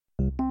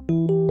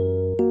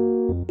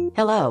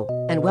Hello,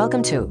 and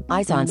welcome to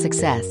Eyes on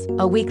Success,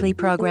 a weekly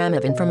program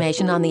of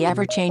information on the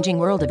ever-changing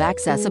world of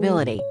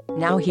accessibility.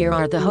 Now here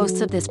are the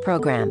hosts of this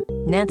program,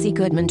 Nancy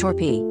Goodman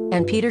Torpey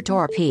and Peter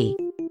Torpey.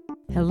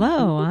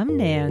 Hello, I'm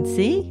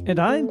Nancy. And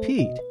I'm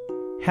Pete.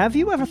 Have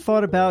you ever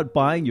thought about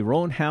buying your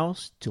own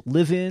house to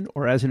live in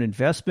or as an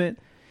investment?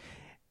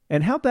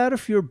 And how about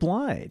if you're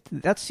blind?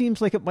 That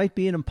seems like it might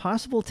be an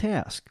impossible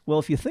task. Well,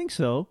 if you think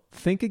so,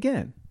 think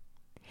again.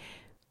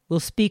 We'll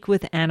speak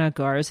with Anna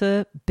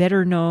Garza,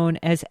 better known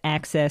as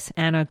Access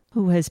Anna,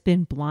 who has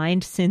been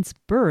blind since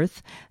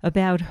birth,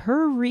 about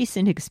her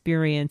recent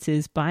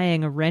experiences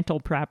buying a rental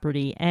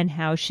property and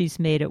how she's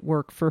made it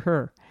work for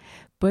her.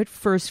 But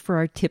first, for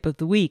our tip of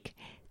the week.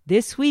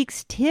 This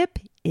week's tip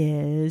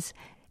is,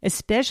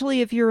 especially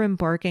if you're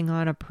embarking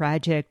on a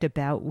project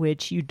about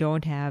which you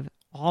don't have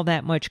all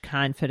that much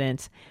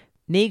confidence,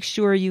 make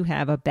sure you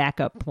have a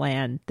backup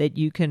plan that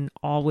you can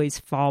always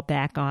fall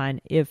back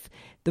on if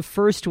the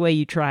first way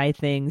you try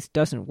things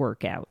doesn't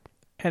work out.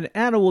 And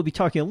Anna will be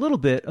talking a little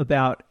bit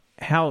about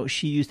how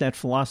she used that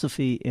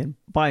philosophy in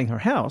buying her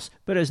house.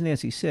 But as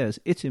Nancy says,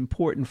 it's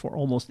important for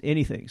almost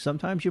anything.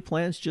 Sometimes your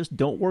plans just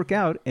don't work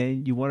out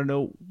and you want to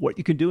know what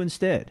you can do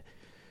instead.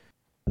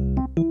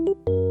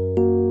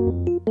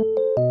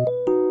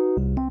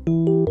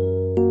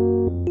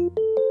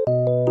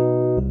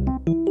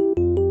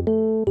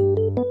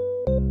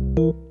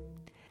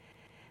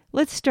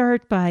 Let's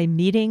start by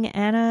meeting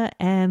Anna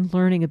and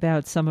learning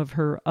about some of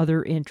her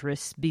other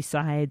interests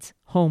besides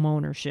home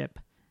ownership.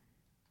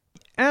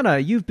 Anna,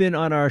 you've been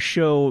on our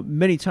show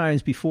many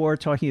times before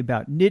talking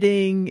about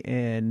knitting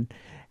and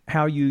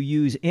how you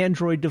use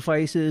Android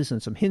devices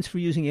and some hints for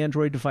using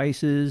Android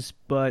devices.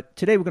 But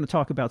today we're going to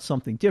talk about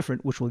something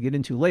different, which we'll get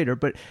into later.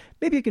 But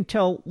maybe you can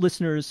tell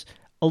listeners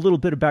a little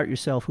bit about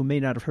yourself who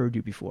may not have heard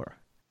you before.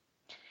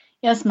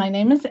 Yes, my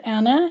name is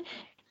Anna.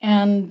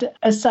 And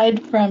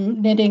aside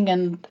from knitting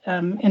and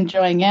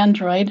enjoying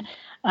Android,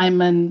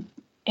 I'm an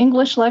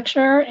English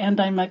lecturer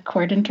and I'm a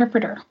court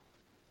interpreter.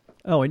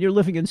 Oh, and you're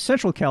living in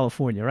Central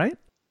California, right?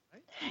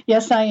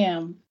 Yes, I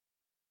am.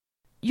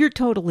 You're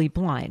totally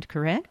blind,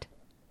 correct?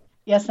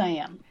 Yes, I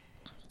am.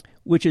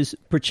 Which is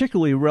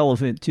particularly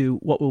relevant to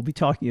what we'll be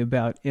talking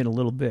about in a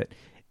little bit.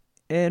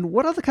 And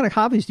what other kind of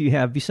hobbies do you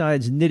have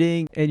besides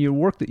knitting and your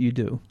work that you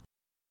do?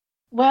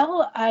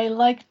 Well, I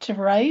like to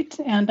write,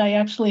 and I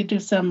actually do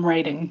some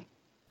writing.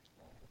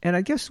 And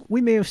I guess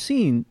we may have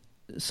seen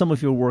some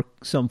of your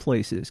work some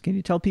places. Can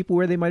you tell people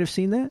where they might have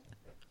seen that?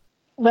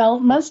 Well,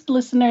 most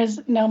listeners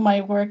know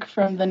my work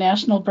from the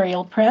National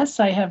Braille Press.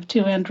 I have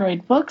 2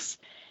 Android books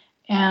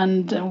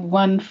and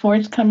one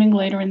forthcoming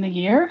later in the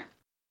year.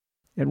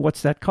 And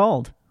what's that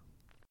called?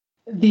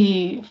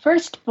 The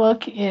first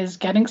book is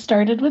Getting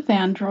Started with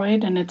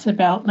Android, and it's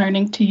about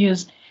learning to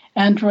use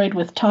Android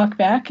with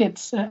TalkBack.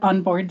 It's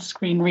onboard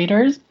screen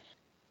readers.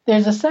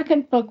 There's a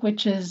second book,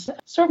 which is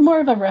sort of more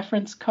of a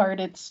reference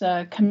card. It's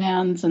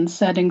commands and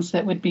settings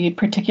that would be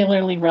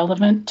particularly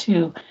relevant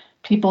to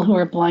people who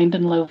are blind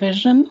and low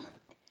vision.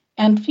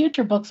 And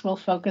future books will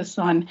focus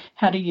on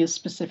how to use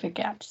specific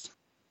apps.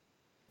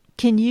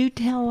 Can you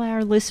tell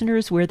our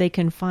listeners where they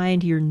can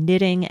find your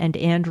knitting and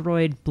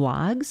Android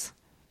blogs?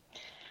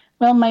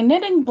 Well, my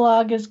knitting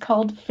blog is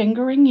called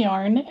Fingering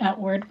Yarn at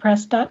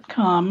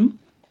WordPress.com.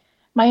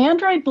 My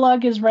Android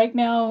blog is right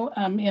now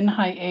in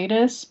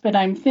hiatus, but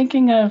I'm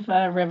thinking of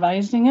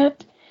revising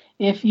it.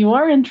 If you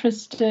are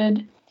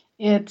interested,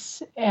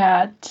 it's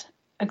at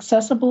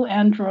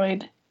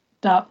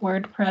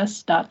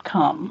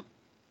accessibleandroid.wordpress.com.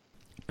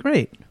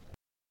 Great.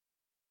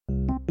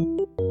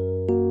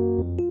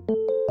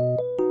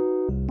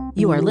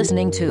 You are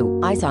listening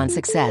to Eyes on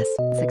Success.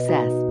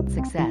 Success,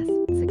 success,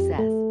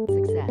 success,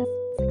 success,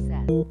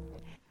 success.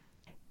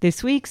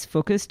 This week's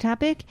focus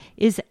topic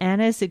is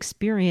Anna's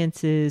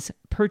experiences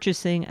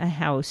purchasing a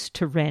house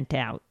to rent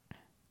out.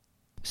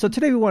 So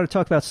today we want to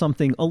talk about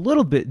something a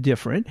little bit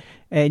different,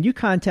 and you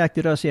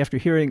contacted us after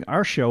hearing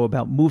our show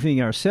about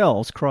moving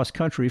ourselves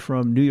cross-country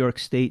from New York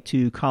State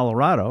to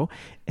Colorado,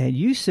 and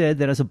you said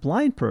that as a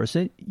blind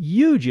person,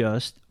 you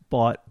just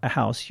bought a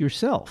house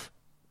yourself.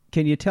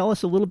 Can you tell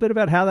us a little bit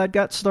about how that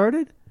got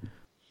started?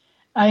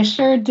 I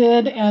sure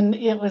did, and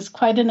it was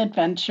quite an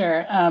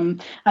adventure.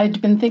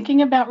 I'd been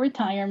thinking about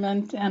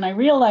retirement, and I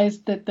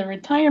realized that the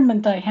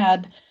retirement I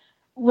had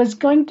was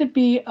going to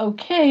be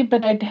okay,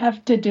 but I'd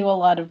have to do a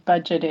lot of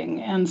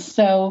budgeting. And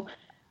so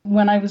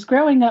when I was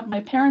growing up, my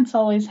parents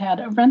always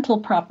had a rental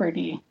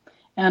property,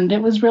 and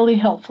it was really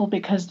helpful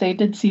because they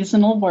did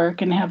seasonal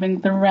work, and having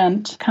the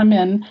rent come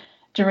in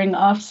during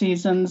off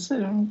seasons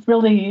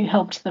really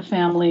helped the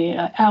family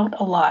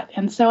out a lot.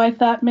 And so I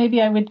thought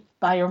maybe I would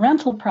buy a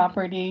rental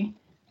property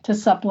to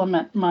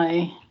supplement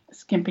my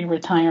skimpy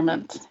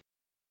retirement.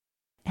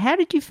 How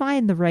did you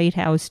find the right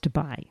house to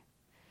buy?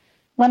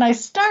 When I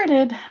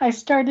started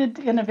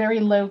in a very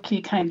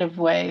low-key kind of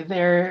way.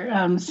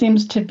 There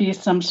seems to be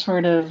some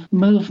sort of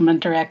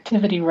movement or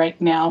activity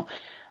right now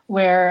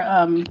where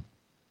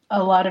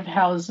a lot of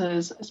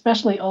houses,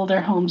 especially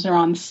older homes, are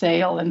on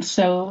sale. And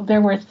so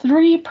there were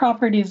 3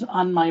 properties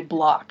on my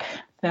block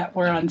that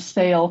were on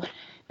sale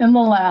in the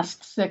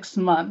last 6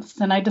 months.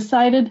 And I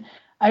decided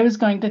I was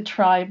going to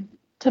try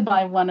to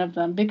buy one of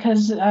them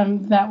because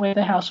that way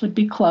the house would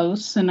be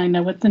close and I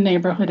know what the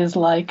neighborhood is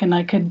like and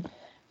I could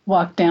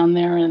walk down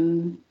there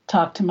and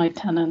talk to my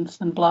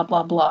tenants and blah,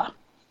 blah, blah.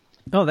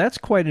 Oh, that's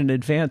quite an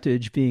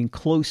advantage, being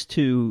close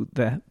to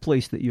the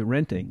place that you're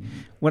renting.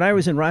 When I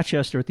was in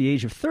Rochester at the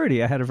age of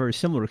 30, I had a very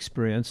similar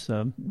experience,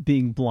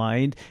 being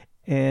blind,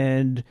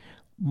 and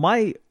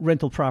my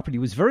rental property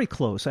was very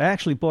close. I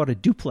actually bought a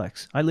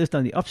duplex. I lived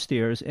on the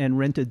upstairs and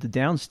rented the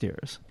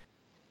downstairs.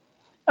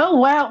 Oh,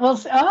 wow.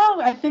 Well,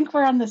 I think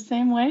we're on the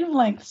same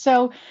wavelength.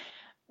 So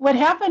what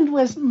happened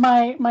was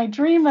my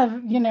dream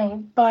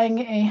of, buying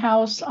a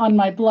house on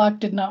my block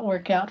did not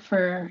work out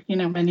for,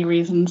 many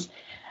reasons.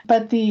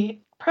 But the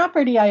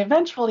property I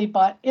eventually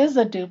bought is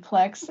a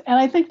duplex. And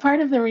I think part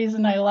of the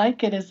reason I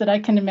like it is that I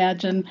can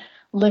imagine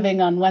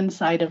living on one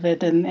side of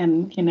it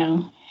and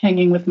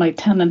hanging with my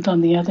tenant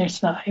on the other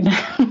side.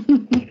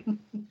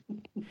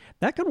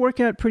 That could work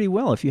out pretty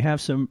well if you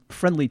have some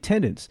friendly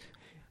tenants.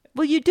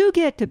 Well, you do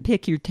get to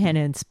pick your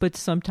tenants, but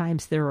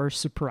sometimes there are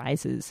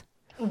surprises.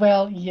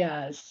 Well,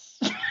 yes.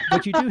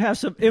 But you do have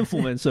some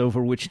influence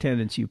over which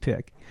tenants you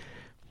pick.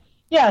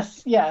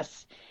 Yes.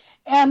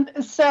 And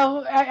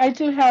so I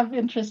do have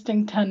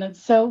interesting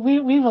tenants. So we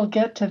will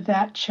get to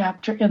that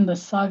chapter in the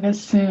saga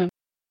soon.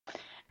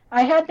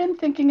 I had been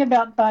thinking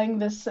about buying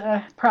this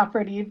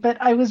property, but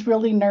I was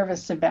really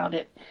nervous about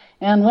it.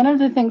 And one of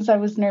the things I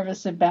was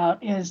nervous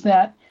about is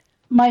that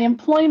my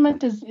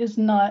employment is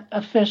not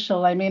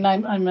official. I mean,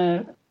 I'm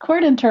a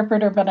court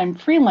interpreter, but I'm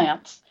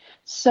freelance.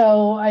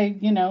 So I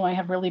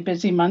have really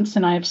busy months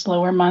and I have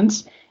slower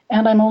months.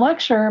 And I'm a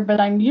lecturer,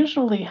 but I'm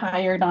usually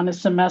hired on a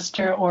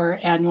semester or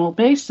annual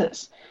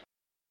basis.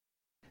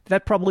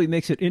 That probably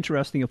makes it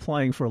interesting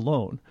applying for a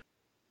loan.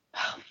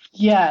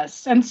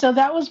 Yes. And so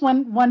that was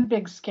one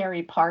big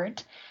scary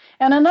part.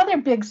 And another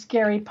big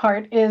scary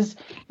part is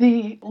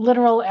the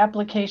literal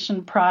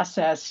application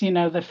process,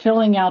 the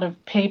filling out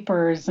of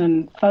papers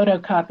and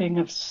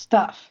photocopying of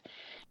stuff.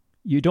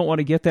 You don't want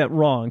to get that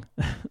wrong.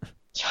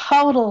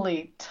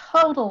 Totally.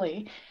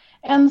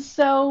 And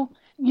so,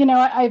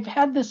 I've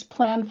had this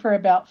plan for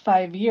about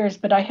 5 years,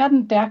 but I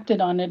hadn't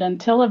acted on it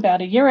until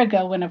about a year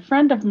ago when a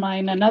friend of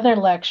mine, another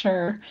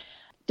lecturer,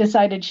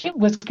 decided she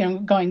was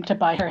going to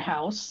buy her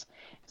house.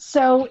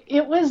 So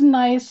it was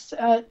nice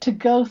to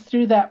go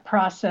through that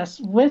process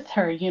with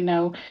her.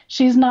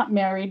 She's not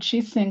married,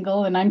 she's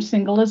single, and I'm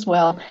single as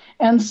well.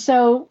 And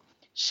so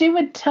she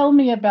would tell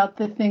me about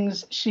the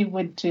things she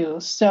would do.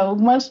 So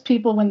most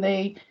people, when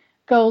they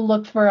go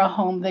look for a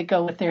home, they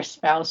go with their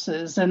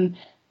spouses. And,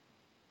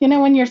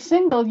 when you're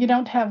single, you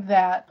don't have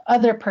that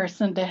other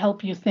person to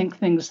help you think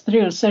things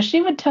through. So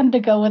she would tend to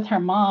go with her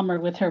mom or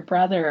with her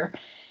brother.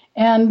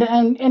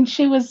 And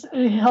she was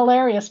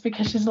hilarious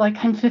because she's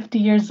like, I'm 50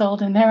 years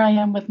old and there I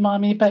am with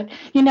mommy. But,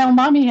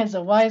 mommy is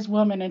a wise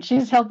woman and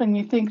she's helping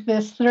me think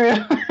this through.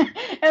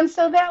 And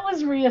so that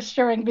was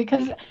reassuring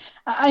because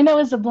I know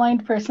as a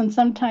blind person,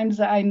 sometimes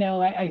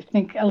I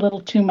think a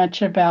little too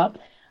much about,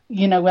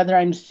 whether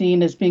I'm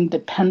seen as being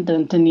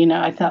dependent. And,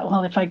 I thought,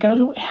 well, if I go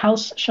to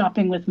house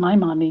shopping with my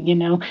mommy,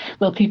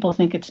 will people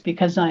think it's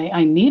because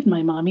I need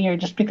my mommy or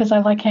just because I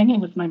like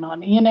hanging with my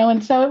mommy,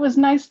 And so it was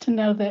nice to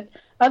know that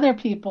other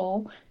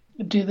people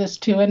do this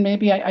too, and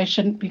maybe I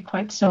shouldn't be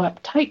quite so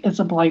uptight as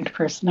a blind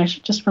person. I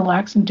should just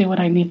relax and do what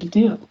I need to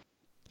do.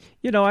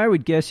 I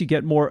would guess you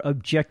get more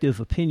objective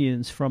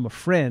opinions from a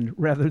friend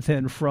rather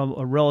than from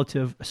a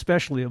relative,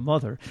 especially a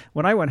mother.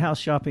 When I went house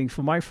shopping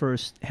for my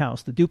first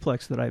house, the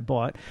duplex that I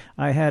bought,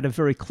 I had a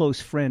very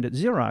close friend at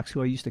Xerox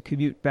who I used to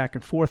commute back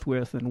and forth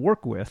with and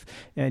work with.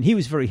 And he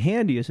was very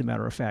handy, as a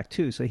matter of fact,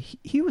 too. So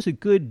he was a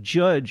good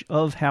judge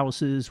of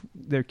houses,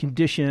 their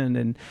condition,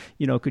 and,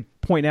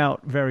 could point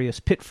out various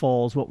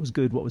pitfalls, what was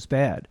good, what was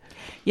bad.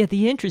 Yeah,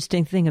 the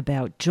interesting thing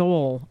about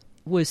Joel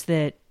was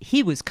that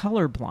he was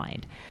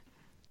colorblind.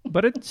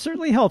 But it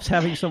certainly helps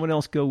having someone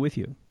else go with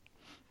you.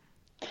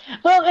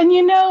 Well, and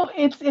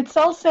it's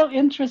also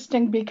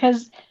interesting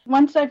because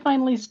once I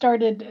finally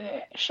started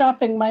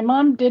shopping, my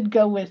mom did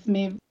go with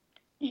me,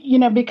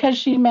 because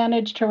she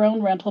managed her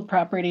own rental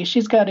property.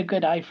 She's got a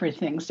good eye for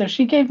things. So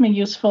she gave me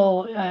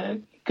useful,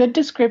 good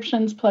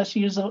descriptions plus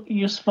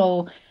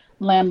useful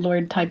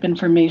landlord type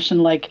information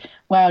like,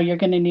 wow, you're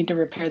going to need to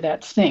repair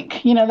that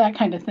sink, that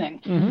kind of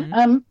thing.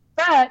 Mm-hmm.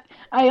 But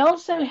I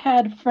also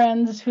had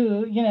friends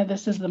who,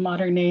 this is the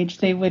modern age,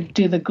 they would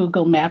do the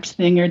Google Maps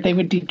thing or they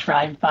would do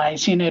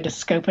drive-bys, to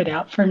scope it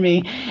out for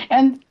me.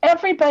 And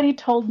everybody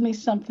told me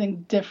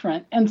something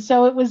different. And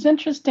so it was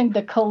interesting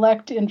to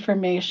collect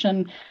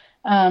information.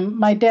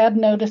 My dad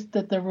noticed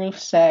that the roof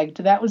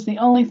sagged. That was the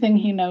only thing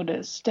he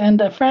noticed.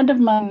 And a friend of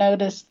mine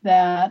noticed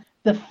that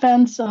the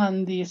fence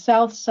on the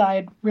south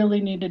side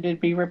really needed to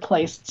be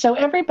replaced. So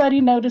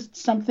everybody noticed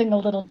something a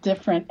little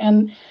different.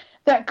 And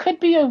that could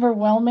be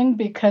overwhelming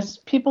because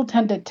people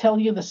tend to tell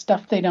you the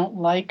stuff they don't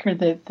like or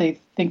that they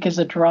think is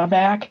a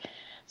drawback.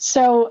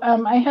 So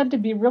I had to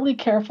be really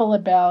careful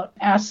about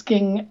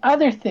asking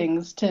other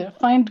things to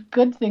find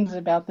good things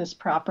about this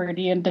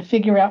property and to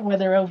figure out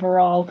whether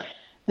overall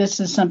this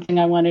is something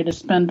I wanted to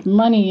spend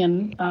money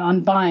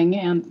on buying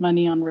and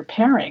money on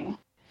repairing.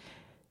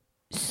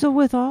 So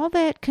with all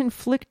that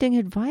conflicting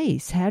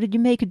advice, how did you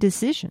make a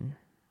decision?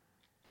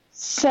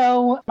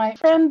 So my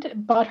friend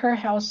bought her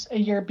house a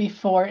year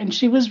before, and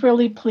she was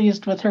really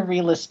pleased with her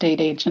real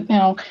estate agent.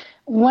 Now,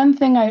 one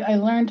thing I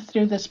learned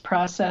through this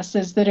process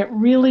is that it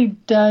really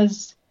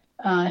does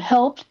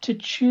help to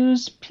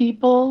choose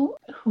people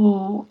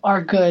who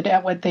are good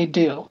at what they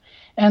do.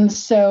 And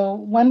so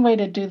one way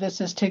to do this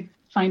is to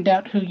find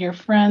out who your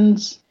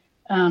friends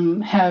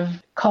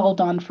have called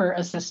on for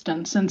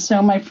assistance. And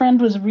so my friend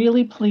was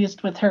really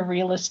pleased with her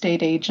real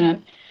estate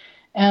agent.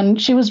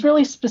 And she was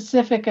really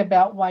specific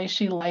about why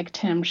she liked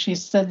him. She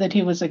said that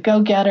he was a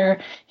go-getter,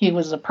 he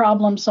was a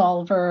problem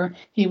solver,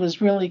 he was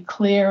really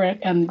clear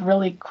and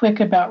really quick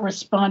about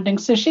responding.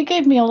 So she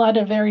gave me a lot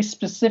of very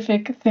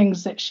specific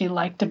things that she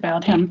liked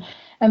about him.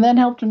 And that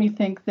helped me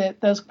think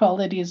that those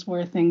qualities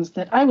were things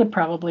that I would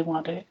probably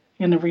want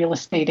in a real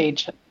estate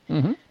agent.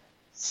 Mm-hmm.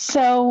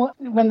 So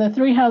when the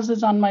 3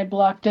 houses on my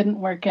block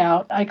didn't work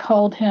out, I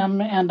called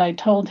him and I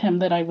told him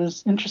that I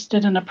was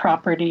interested in a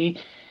property.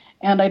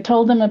 And I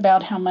told him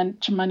about how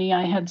much money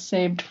I had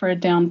saved for a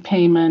down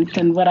payment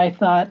and what I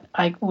thought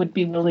I would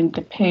be willing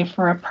to pay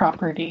for a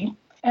property.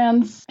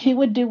 And he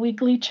would do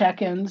weekly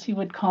check-ins. He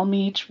would call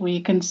me each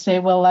week and say,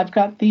 well, I've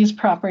got these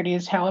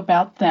properties. How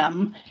about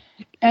them?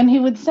 And he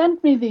would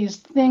send me these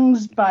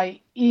things by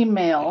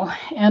email.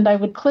 And I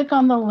would click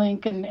on the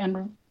link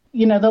and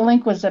you know, the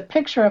link was a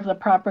picture of the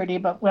property.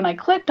 But when I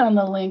clicked on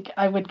the link,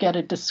 I would get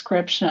a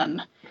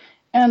description.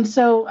 And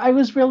so I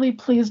was really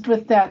pleased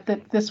with that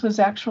this was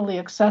actually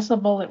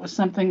accessible. It was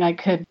something I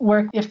could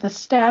work. If the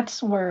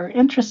stats were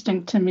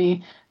interesting to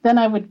me, then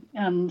I would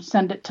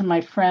send it to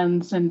my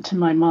friends and to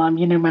my mom,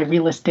 you know, my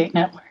real estate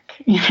network,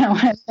 you know,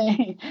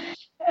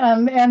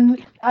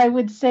 and I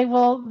would say,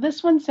 well,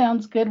 this one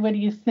sounds good. What do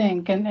you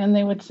think? And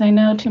they would say,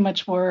 no, too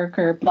much work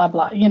or blah,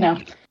 blah, you know.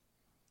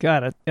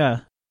 Got it.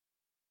 Yeah.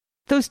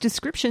 Those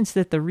descriptions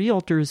that the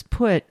realtors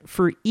put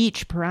for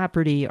each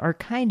property are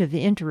kind of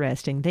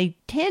interesting. They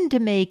tend to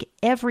make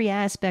every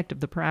aspect of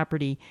the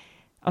property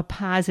a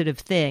positive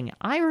thing.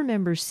 I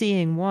remember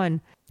seeing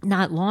one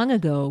not long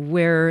ago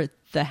where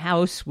the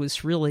house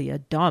was really a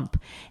dump,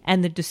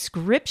 and the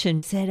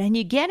description said, and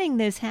you're getting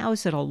this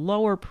house at a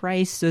lower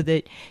price so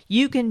that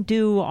you can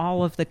do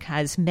all of the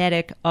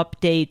cosmetic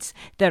updates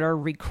that are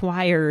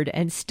required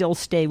and still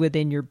stay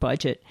within your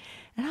budget.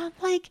 And I'm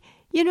like,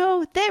 you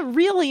know, that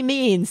really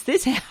means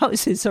this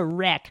house is a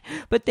wreck,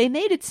 but they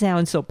made it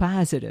sound so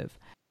positive.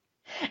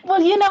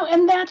 Well, you know,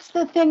 and that's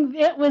the thing.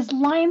 It was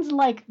lines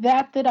like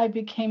that I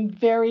became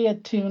very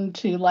attuned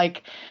to.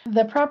 Like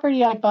the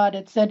property I bought,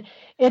 it said,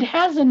 it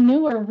has a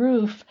newer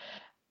roof,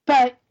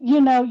 but,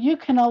 you know, you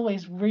can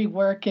always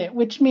rework it,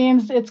 which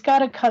means it's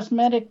got a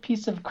cosmetic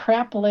piece of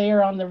crap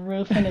layer on the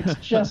roof and it's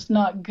just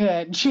not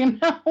good, you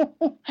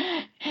know?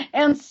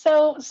 And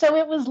so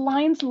it was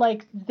lines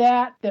like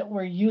that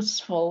were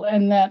useful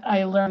and that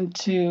I learned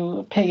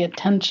to pay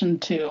attention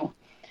to.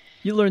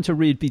 You learn to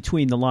read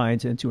between the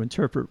lines and to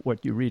interpret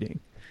what you're reading.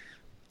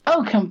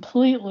 Oh,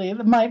 completely.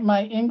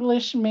 My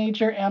English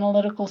major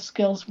analytical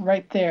skills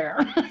right there.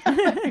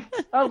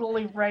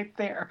 Totally right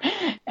there.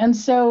 And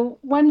so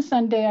one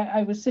Sunday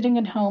I was sitting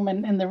at home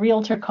and the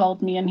realtor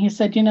called me and he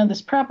said, you know,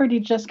 this property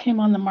just came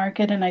on the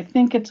market and I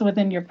think it's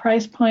within your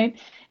price point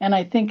and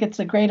I think it's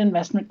a great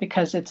investment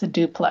because it's a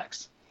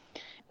duplex.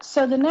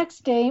 So the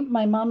next day,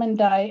 my mom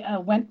and I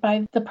went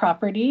by the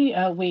property.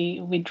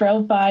 We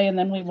drove by and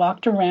then we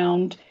walked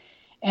around.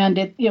 And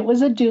it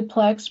was a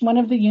duplex. One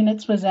of the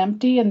units was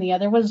empty and the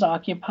other was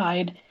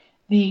occupied.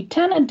 The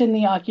tenant in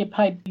the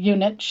occupied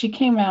unit, she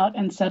came out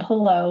and said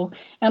hello.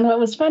 And what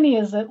was funny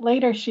is that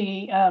later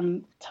she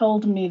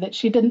told me that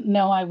she didn't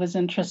know I was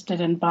interested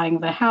in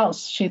buying the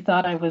house. She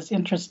thought I was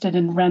interested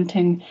in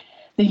renting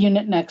the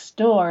unit next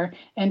door.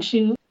 And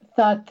she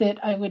thought that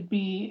I would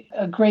be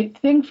a great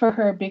thing for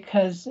her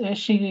because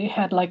she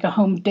had like a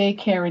home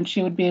daycare and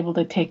she would be able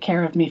to take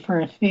care of me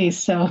for a fee.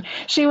 So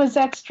she was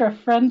extra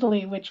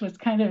friendly, which was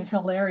kind of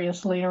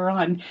hilarious later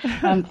on,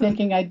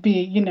 thinking I'd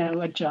be, you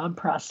know, a job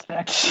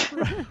prospect.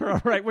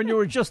 Right. When you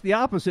were just the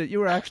opposite, you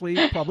were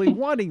actually probably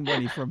wanting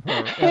money from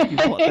her after you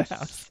bought the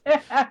house.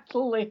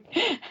 Exactly.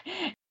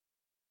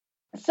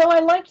 So I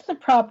liked the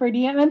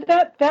property, and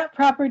that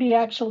property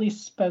actually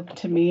spoke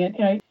to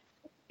me.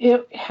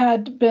 It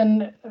had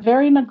been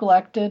very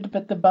neglected,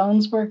 but the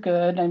bones were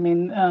good. I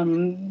mean,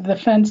 the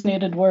fence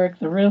needed work,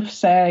 the roof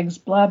sags,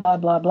 blah, blah,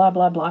 blah, blah,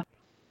 blah, blah.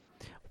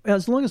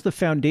 As long as the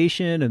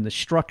foundation and the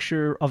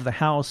structure of the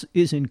house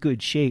is in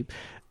good shape,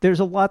 there's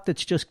a lot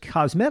that's just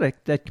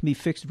cosmetic that can be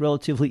fixed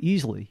relatively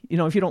easily. You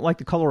know, if you don't like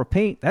the color of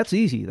paint, that's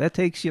easy. That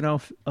takes, you know,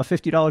 a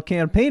 $50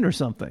 can of paint or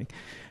something.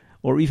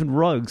 Or even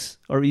rugs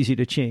are easy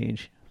to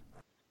change.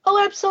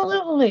 Oh,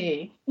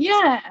 absolutely.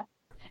 Yeah.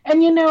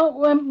 And, you know,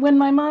 when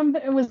my mom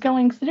was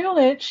going through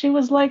it, she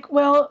was like,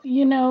 well,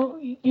 you know,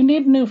 you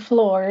need new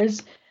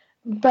floors.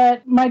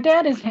 But my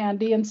dad is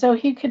handy, and so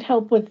he could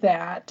help with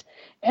that.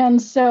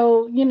 And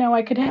so,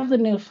 I could have the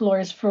new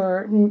floors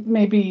for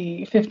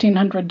maybe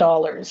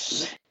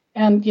 $1,500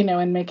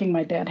 and making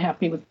my dad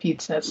happy with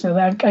pizza. So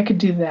that I could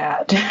do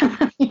that.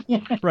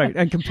 Right.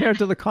 And compared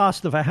to the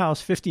cost of a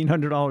house,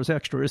 $1,500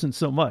 extra isn't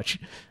so much.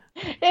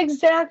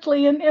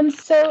 Exactly. And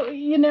so,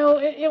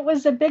 it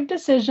was a big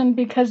decision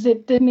because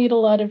it did need a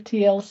lot of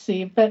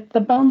TLC, but the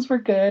bones were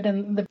good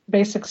and the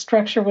basic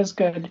structure was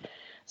good.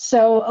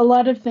 So a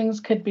lot of things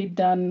could be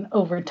done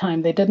over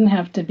time. They didn't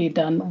have to be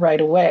done right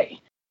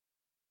away.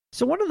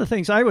 So one of the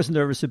things I was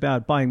nervous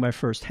about buying my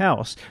first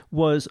house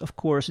was, of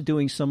course,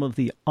 doing some of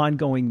the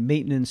ongoing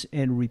maintenance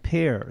and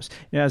repairs.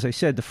 Now, as I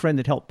said, the friend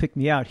that helped pick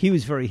me out, he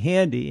was very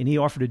handy, and he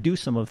offered to do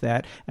some of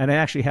that. And I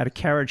actually had a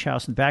carriage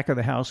house in the back of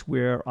the house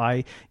where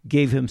I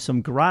gave him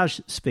some garage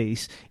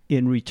space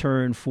in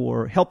return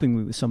for helping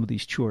me with some of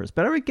these chores.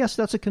 But I would guess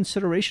that's a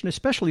consideration,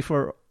 especially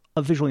for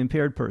a visually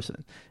impaired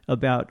person,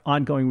 about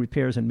ongoing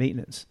repairs and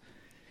maintenance.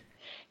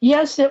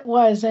 Yes, it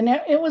was. And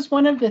it was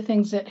one of the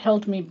things that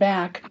held me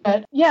back.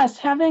 But yes,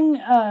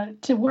 having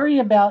to worry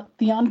about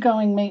the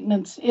ongoing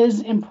maintenance is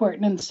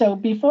important. And so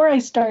before I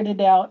started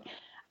out,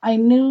 I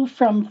knew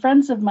from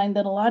friends of mine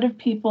that a lot of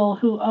people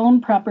who own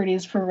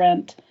properties for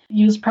rent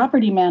use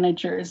property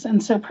managers.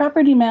 And so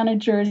property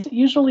managers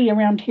usually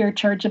around here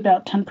charge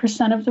about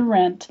 10% of the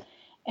rent.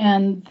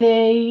 And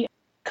they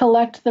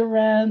collect the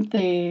rent,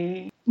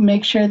 they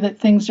make sure that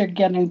things are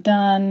getting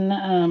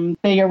done,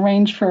 they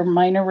arrange for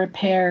minor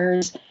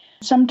repairs.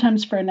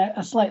 Sometimes for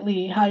a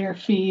slightly higher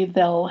fee,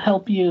 they'll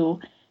help you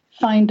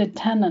find a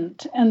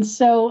tenant. And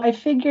so I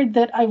figured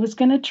that I was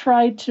going to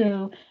try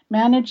to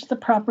manage the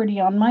property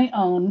on my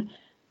own,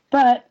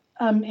 but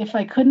if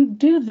I couldn't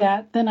do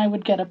that, then I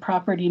would get a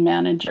property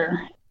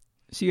manager.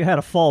 So you had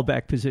a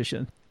fallback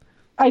position.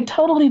 I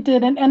totally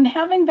did. And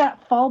having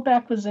that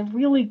fallback was a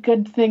really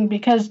good thing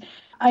because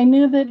I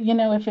knew that,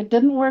 if it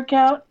didn't work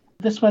out,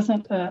 this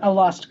wasn't a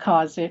lost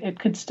cause. It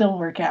could still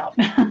work out.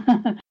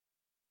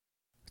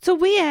 So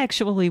we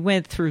actually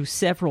went through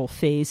several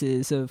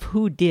phases of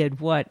who did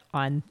what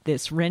on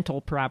this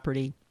rental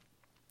property.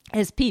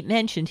 As Pete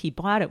mentioned, he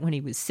bought it when he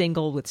was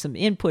single with some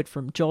input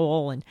from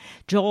Joel, and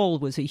Joel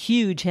was a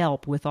huge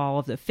help with all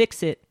of the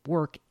fix-it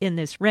work in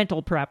this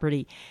rental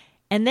property.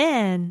 And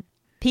then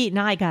Pete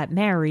and I got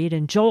married,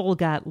 and Joel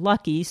got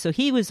lucky, so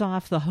he was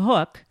off the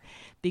hook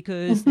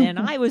because then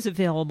I was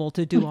available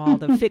to do all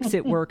the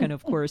fix-it work. And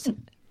of course,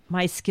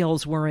 my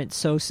skills weren't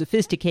so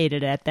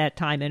sophisticated at that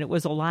time, and it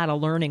was a lot of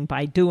learning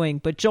by doing,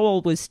 but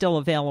Joel was still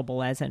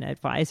available as an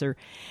advisor.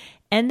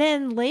 And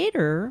then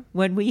later,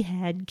 when we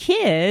had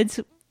kids,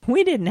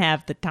 we didn't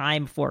have the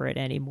time for it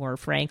anymore,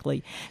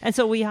 frankly. And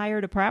so we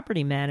hired a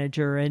property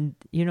manager, and,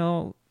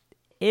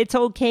 it's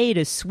okay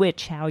to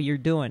switch how you're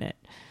doing it.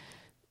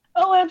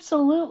 Oh,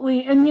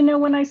 absolutely. And,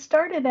 when I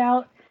started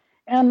out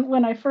and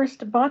when I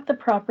first bought the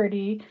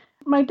property,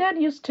 my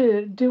dad used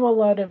to do a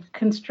lot of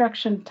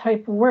construction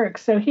type work.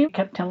 So he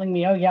kept telling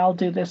me, oh, yeah, I'll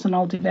do this and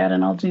I'll do that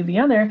and I'll do the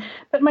other.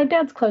 But my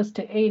dad's close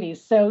to 80,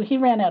 so he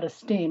ran out of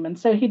steam. And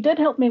so he did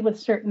help me with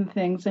certain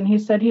things, and he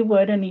said he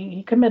would, and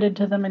he committed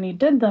to them and he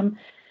did them.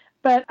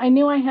 But I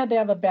knew I had to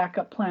have a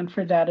backup plan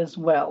for that as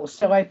well.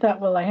 So I thought,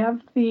 well, I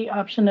have the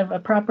option of a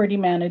property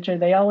manager.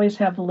 They always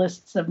have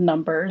lists of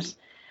numbers.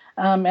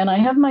 And I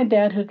have my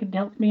dad who could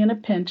help me in a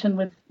pinch and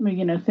with,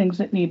 things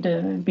that need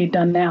to be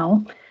done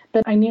now.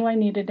 But I knew I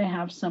needed to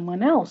have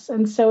someone else.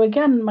 And so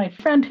again, my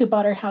friend who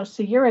bought her house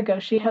a year ago,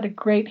 she had a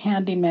great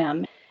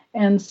handyman.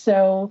 And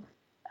so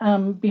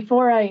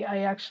before I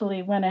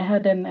actually went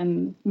ahead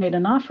and made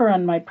an offer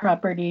on my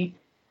property,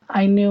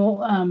 I knew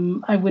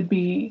I would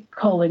be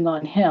calling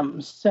on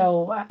him.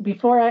 So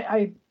before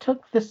I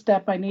took the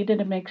step, I needed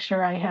to make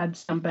sure I had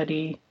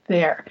somebody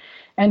there.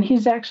 And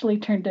he's actually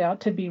turned out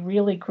to be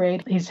really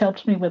great. He's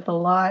helped me with a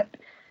lot.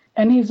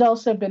 And he's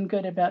also been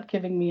good about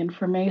giving me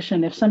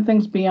information. If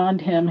something's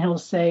beyond him, he'll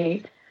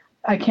say,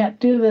 I can't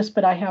do this,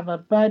 but I have a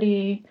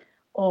buddy,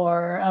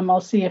 or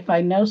I'll see if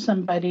I know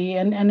somebody.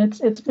 And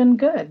it's been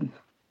good.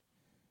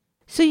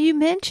 So you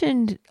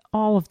mentioned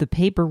all of the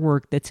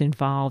paperwork that's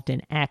involved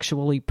in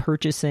actually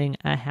purchasing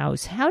a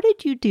house. How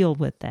did you deal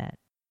with that?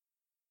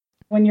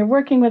 When you're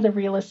working with a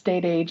real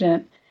estate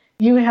agent,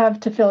 you have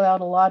to fill out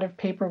a lot of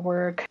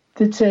paperwork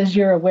that says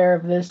you're aware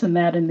of this and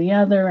that and the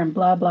other and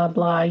blah, blah,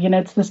 blah.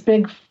 It's this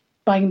big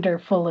binder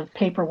full of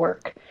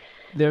paperwork.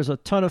 There's a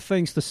ton of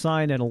things to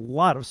sign and a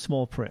lot of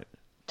small print.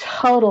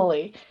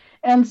 Totally.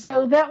 And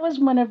so that was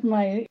one of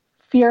my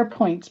fear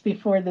points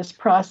before this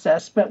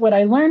process. But what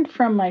I learned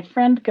from my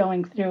friend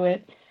going through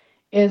it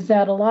is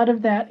that a lot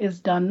of that is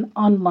done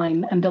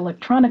online and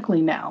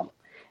electronically now.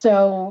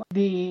 So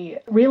the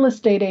real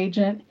estate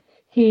agent,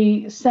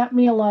 he sent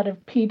me a lot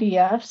of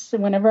PDFs.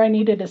 Whenever I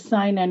needed to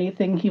sign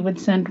anything, he would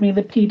send me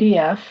the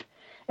PDF,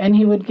 and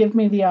he would give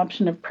me the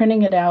option of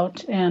printing it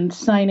out and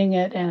signing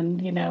it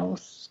and,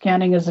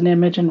 scanning as an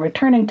image and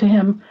returning to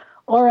him.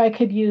 Or I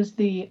could use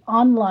the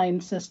online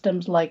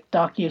systems like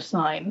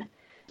DocuSign.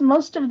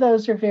 Most of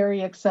those are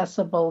very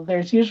accessible.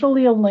 There's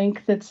usually a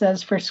link that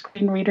says for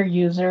screen reader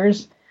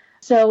users.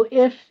 So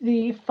if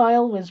the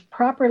file was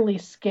properly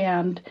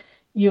scanned,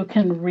 you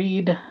can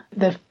read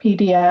the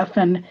PDF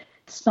and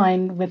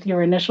sign with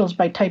your initials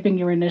by typing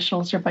your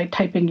initials or by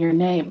typing your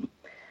name.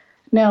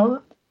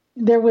 Now,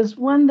 there was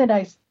one that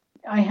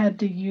I had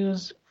to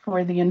use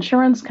for the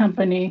insurance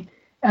company,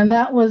 and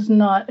that was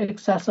not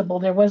accessible.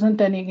 There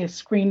wasn't any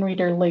screen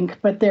reader link,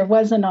 but there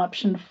was an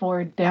option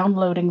for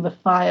downloading the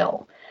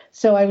file.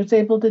 So I was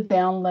able to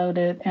download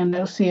it and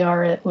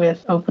OCR it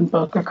with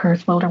OpenBook or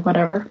Kurzweil or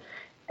whatever,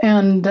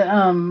 and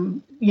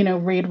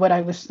read what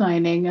I was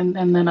signing,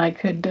 and then I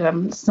could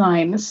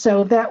sign.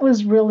 So that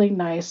was really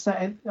nice.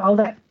 All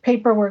that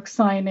paperwork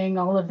signing,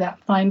 all of that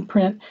fine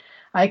print,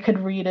 I could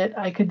read it,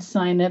 I could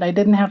sign it. I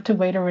didn't have to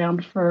wait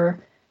around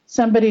for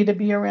somebody to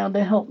be around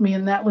to help me,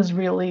 and that was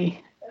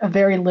really a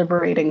very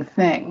liberating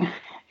thing.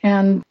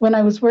 And when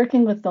I was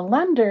working with the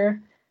lender,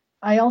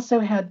 I also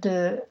had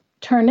to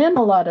turn in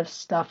a lot of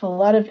stuff, a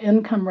lot of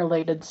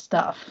income-related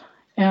stuff.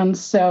 And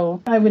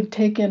so I would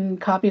take in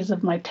copies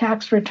of my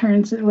tax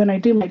returns. When I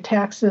do my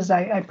taxes,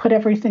 I put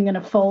everything in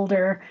a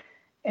folder,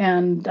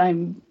 and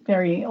I'm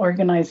very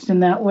organized in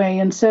that way.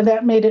 And so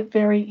that made it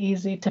very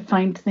easy to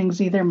find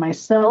things either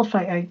myself.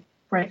 I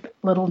write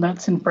little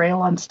notes in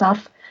Braille on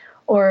stuff,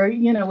 or,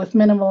 with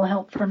minimal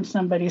help from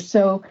somebody.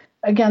 So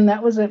again,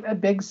 that was a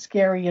big,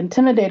 scary,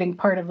 intimidating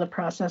part of the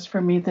process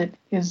for me that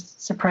is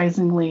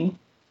surprisingly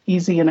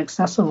easy and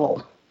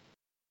accessible.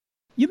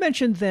 You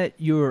mentioned that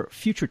your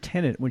future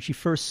tenant, when she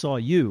first saw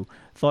you,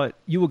 thought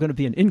you were going to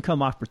be an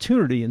income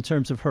opportunity in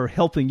terms of her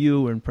helping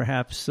you and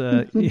perhaps,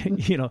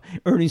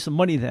 earning some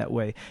money that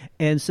way.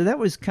 And so that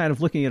was kind of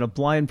looking at a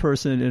blind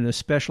person in a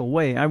special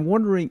way. I'm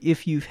wondering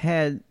if you've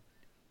had,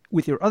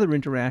 with your other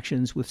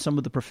interactions with some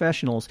of the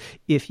professionals,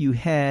 if you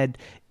had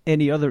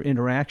any other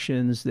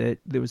interactions that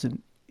there was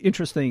an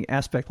interesting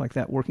aspect like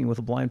that working with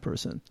a blind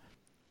person.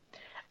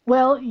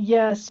 Well,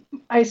 yes.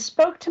 I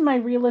spoke to my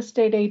real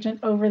estate agent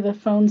over the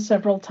phone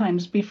several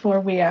times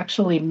before we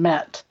actually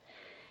met.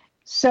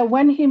 So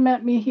when he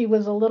met me, he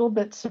was a little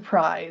bit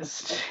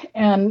surprised.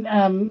 And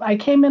I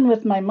came in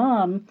with my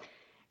mom,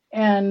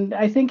 and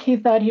I think he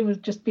thought he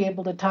would just be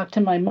able to talk to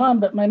my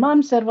mom. But my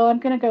mom said, well, I'm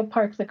going to go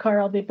park the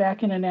car. I'll be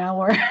back in an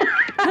hour.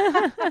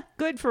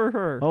 Good for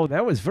her. Oh,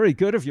 that was very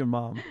good of your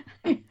mom.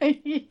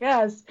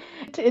 Yes.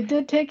 It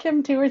did take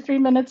him 2 or 3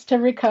 minutes to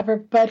recover,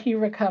 but he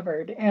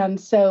recovered.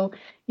 And so,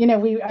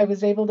 I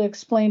was able to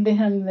explain to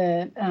him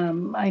that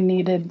I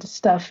needed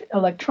stuff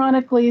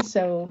electronically.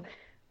 So,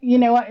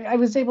 I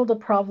was able to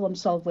problem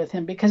solve with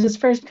him, because his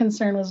first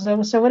concern was,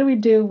 so what do we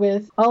do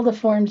with all the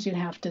forms you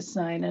have to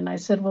sign? And I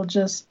said, well,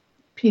 just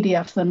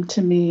PDF them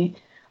to me.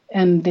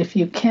 And if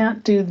you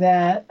can't do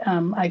that,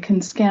 I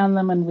can scan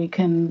them and we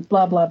can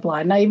blah, blah, blah.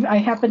 And I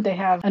happen to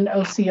have an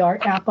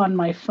OCR app on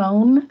my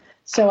phone.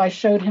 So I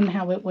showed him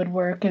how it would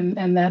work,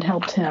 and that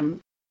helped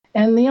him.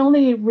 And the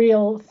only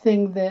real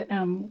thing that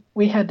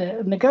we had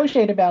to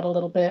negotiate about a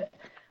little bit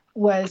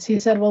was, he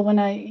said, well, when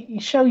I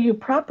show you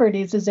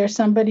properties, is there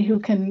somebody who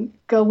can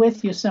go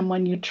with you,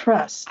 someone you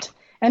trust?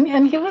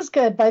 And he was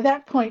good. By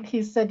that point,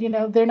 he said,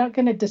 they're not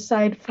going to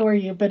decide for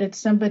you, but it's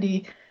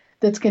somebody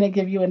that's going to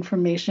give you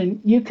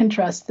information you can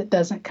trust that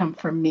doesn't come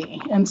from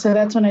me. And so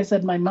that's when I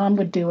said my mom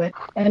would do it.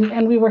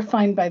 And we were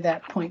fine by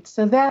that point.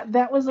 So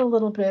that was a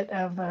little bit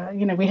of,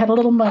 we had a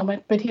little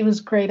moment, but he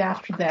was great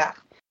after that.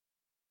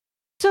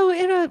 So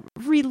in a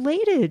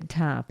related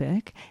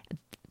topic,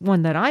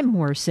 one that I'm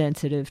more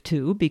sensitive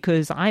to,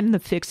 because I'm the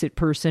fix-it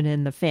person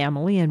in the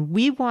family, and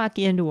we walk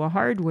into a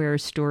hardware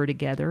store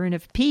together, and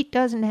if Pete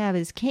doesn't have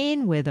his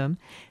cane with him,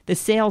 the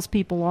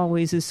salespeople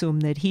always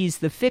assume that he's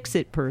the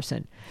fix-it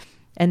person,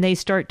 and they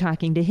start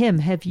talking to him.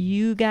 Have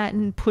you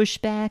gotten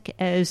pushback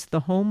as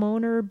the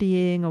homeowner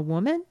being a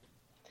woman?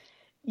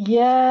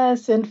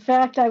 Yes. In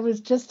fact, I was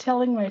just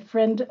telling my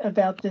friend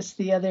about this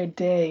the other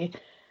day.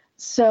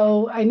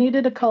 So I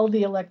needed to call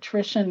the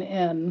electrician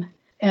in,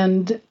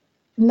 and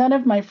none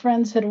of my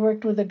friends had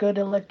worked with a good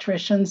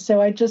electrician, so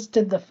I just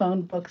did the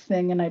phone book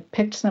thing, and I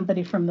picked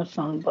somebody from the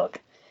phone book.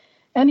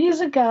 And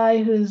he's a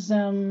guy who's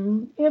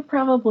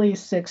probably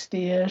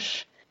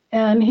 60-ish,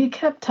 and he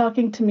kept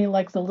talking to me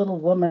like the little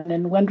woman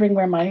and wondering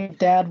where my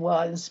dad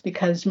was,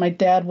 because my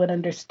dad would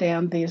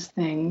understand these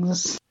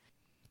things.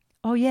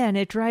 Oh, yeah, and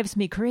it drives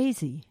me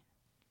crazy.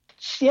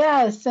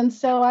 Yes, and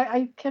so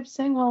I kept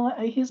saying, well,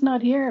 he's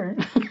not here,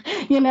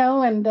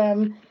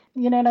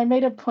 and I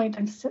made a point.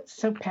 I'm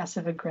so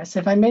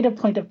passive-aggressive. I made a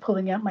point of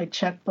pulling out my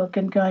checkbook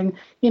and going,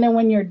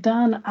 when you're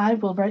done, I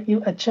will write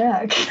you a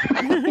check.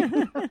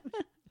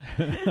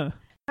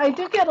 I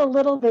do get a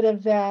little bit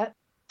of that.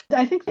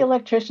 I think the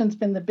electrician's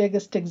been the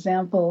biggest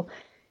example.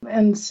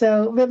 And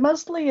so, but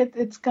mostly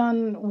it's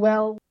gone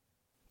well.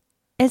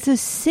 As a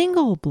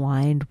single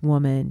blind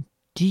woman,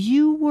 do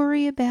you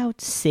worry about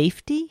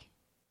safety?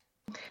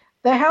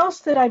 The house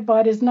that I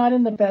bought is not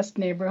in the best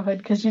neighborhood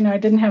because, I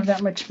didn't have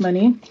that much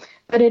money,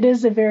 but it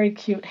is a very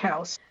cute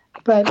house.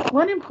 But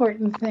one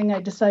important thing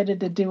I decided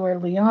to do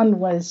early on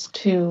was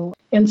to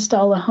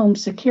install a home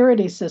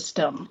security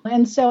system.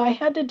 And so I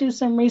had to do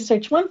some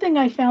research. One thing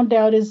I found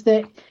out is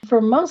that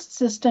for most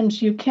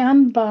systems, you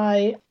can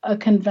buy a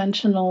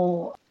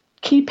conventional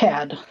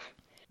keypad.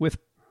 With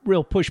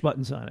real push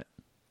buttons on it.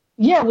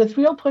 Yeah, with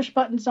real push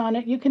buttons on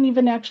it. You can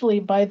even actually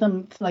buy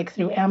them like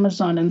through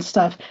Amazon and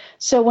stuff.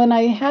 So when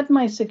I had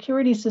my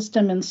security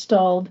system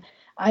installed,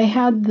 I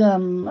had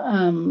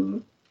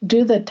them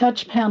do the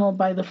touch panel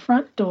by the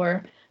front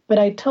door, but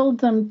I told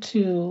them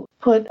to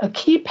put a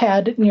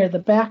keypad near the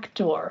back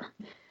door.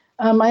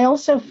 I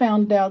also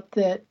found out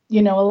that,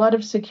 a lot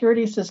of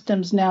security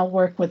systems now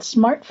work with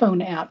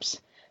smartphone apps.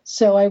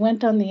 So I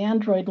went on the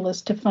Android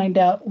list to find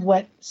out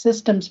what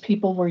systems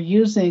people were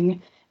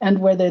using and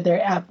whether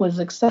their app was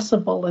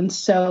accessible. And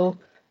so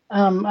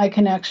I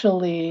can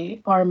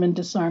actually arm and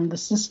disarm the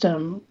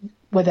system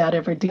without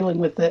ever dealing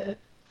with the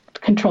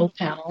control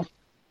panel.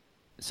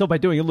 So by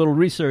doing a little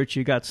research,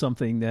 you got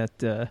something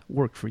that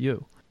worked for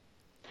you.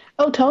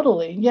 Oh,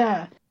 totally.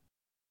 Yeah.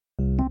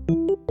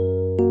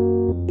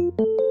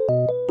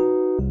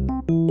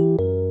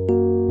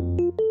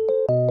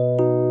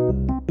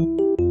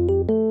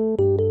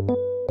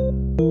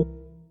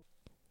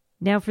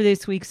 Now for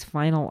this week's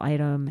final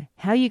item,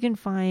 how you can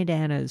find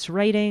Anna's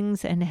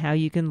writings and how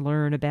you can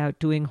learn about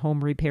doing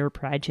home repair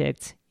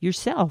projects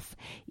yourself,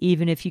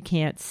 even if you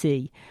can't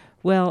see.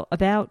 Well,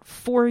 about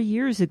 4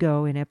 years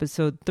ago in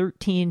episode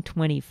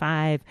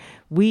 1325,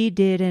 we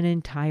did an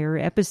entire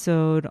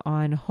episode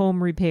on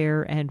home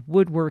repair and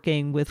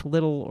woodworking with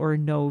little or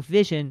no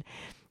vision,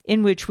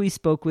 in which we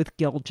spoke with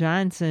Gil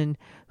Johnson,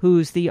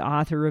 who's the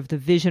author of the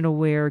Vision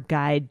Aware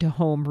Guide to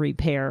Home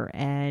Repair.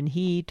 And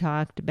he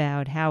talked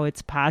about how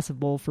it's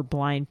possible for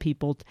blind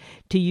people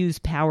to use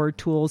power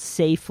tools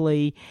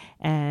safely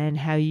and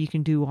how you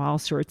can do all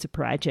sorts of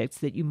projects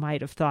that you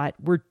might have thought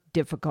were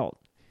difficult.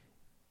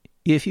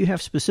 If you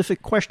have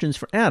specific questions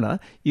for Anna,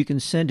 you can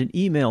send an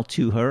email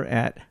to her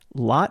at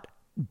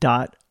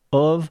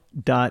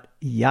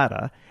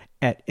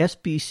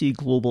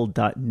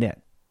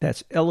lot.of.yada@sbcglobal.net.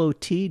 That's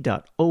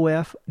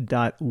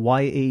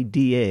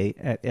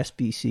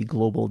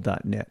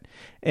lot.of.yada@sbcglobal.net.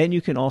 And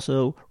you can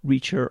also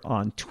reach her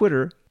on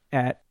Twitter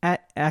at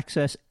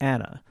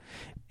AccessAnna.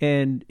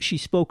 And she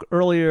spoke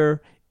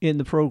earlier in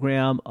the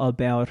program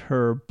about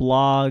her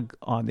blog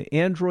on the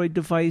Android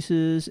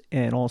devices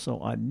and also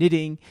on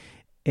knitting.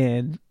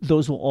 And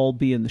those will all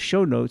be in the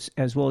show notes,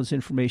 as well as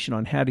information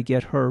on how to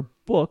get her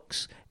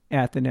books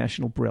at the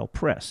National Braille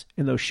Press.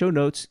 And those show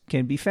notes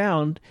can be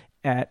found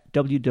at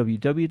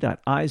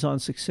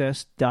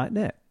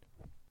www.eyesonsuccess.net.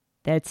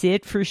 That's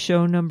it for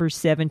show number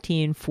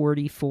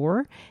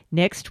 1744.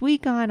 Next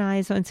week on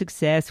Eyes on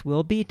Success,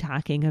 we'll be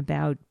talking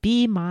about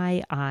Be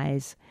My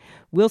Eyes.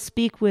 We'll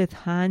speak with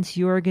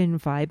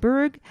Hans-Jürgen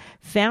Weiberg,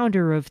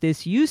 founder of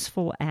this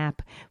useful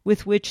app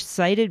with which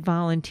sighted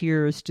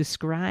volunteers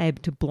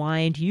describe to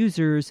blind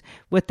users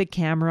what the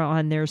camera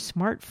on their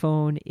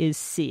smartphone is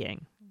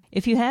seeing.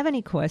 If you have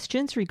any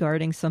questions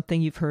regarding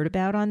something you've heard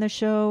about on the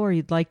show or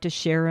you'd like to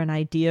share an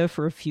idea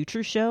for a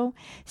future show,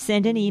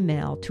 send an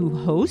email to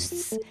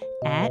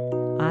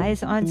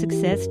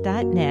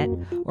hosts@eyesonsuccess.net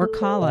or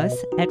call us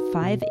at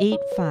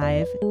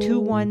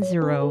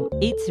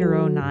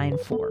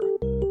 585-210-8094.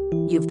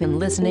 You've been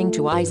listening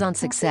to Eyes on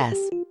Success,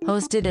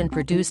 hosted and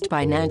produced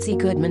by Nancy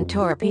Goodman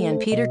Torpy and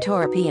Peter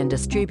Torpy and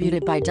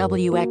distributed by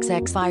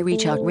WXXI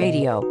Reach Out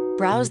Radio.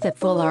 Browse the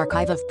full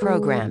archive of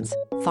programs,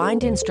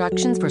 find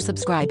instructions for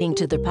subscribing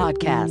to the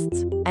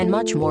podcasts, and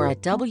much more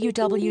at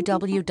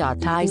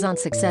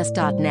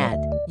www.eyesonsuccess.net.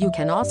 You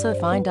can also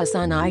find us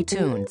on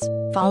iTunes.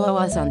 Follow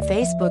us on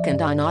Facebook and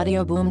on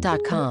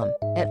audioboom.com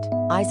at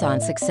Eyes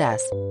on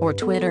Success or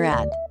Twitter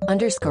at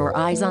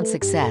 _Eyes on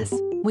Success.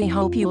 We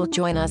hope you will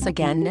join us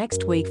again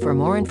next week for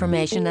more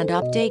information and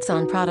updates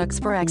on products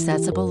for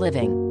accessible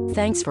living.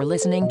 Thanks for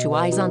listening to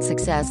Eyes on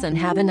Success and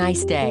have a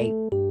nice day.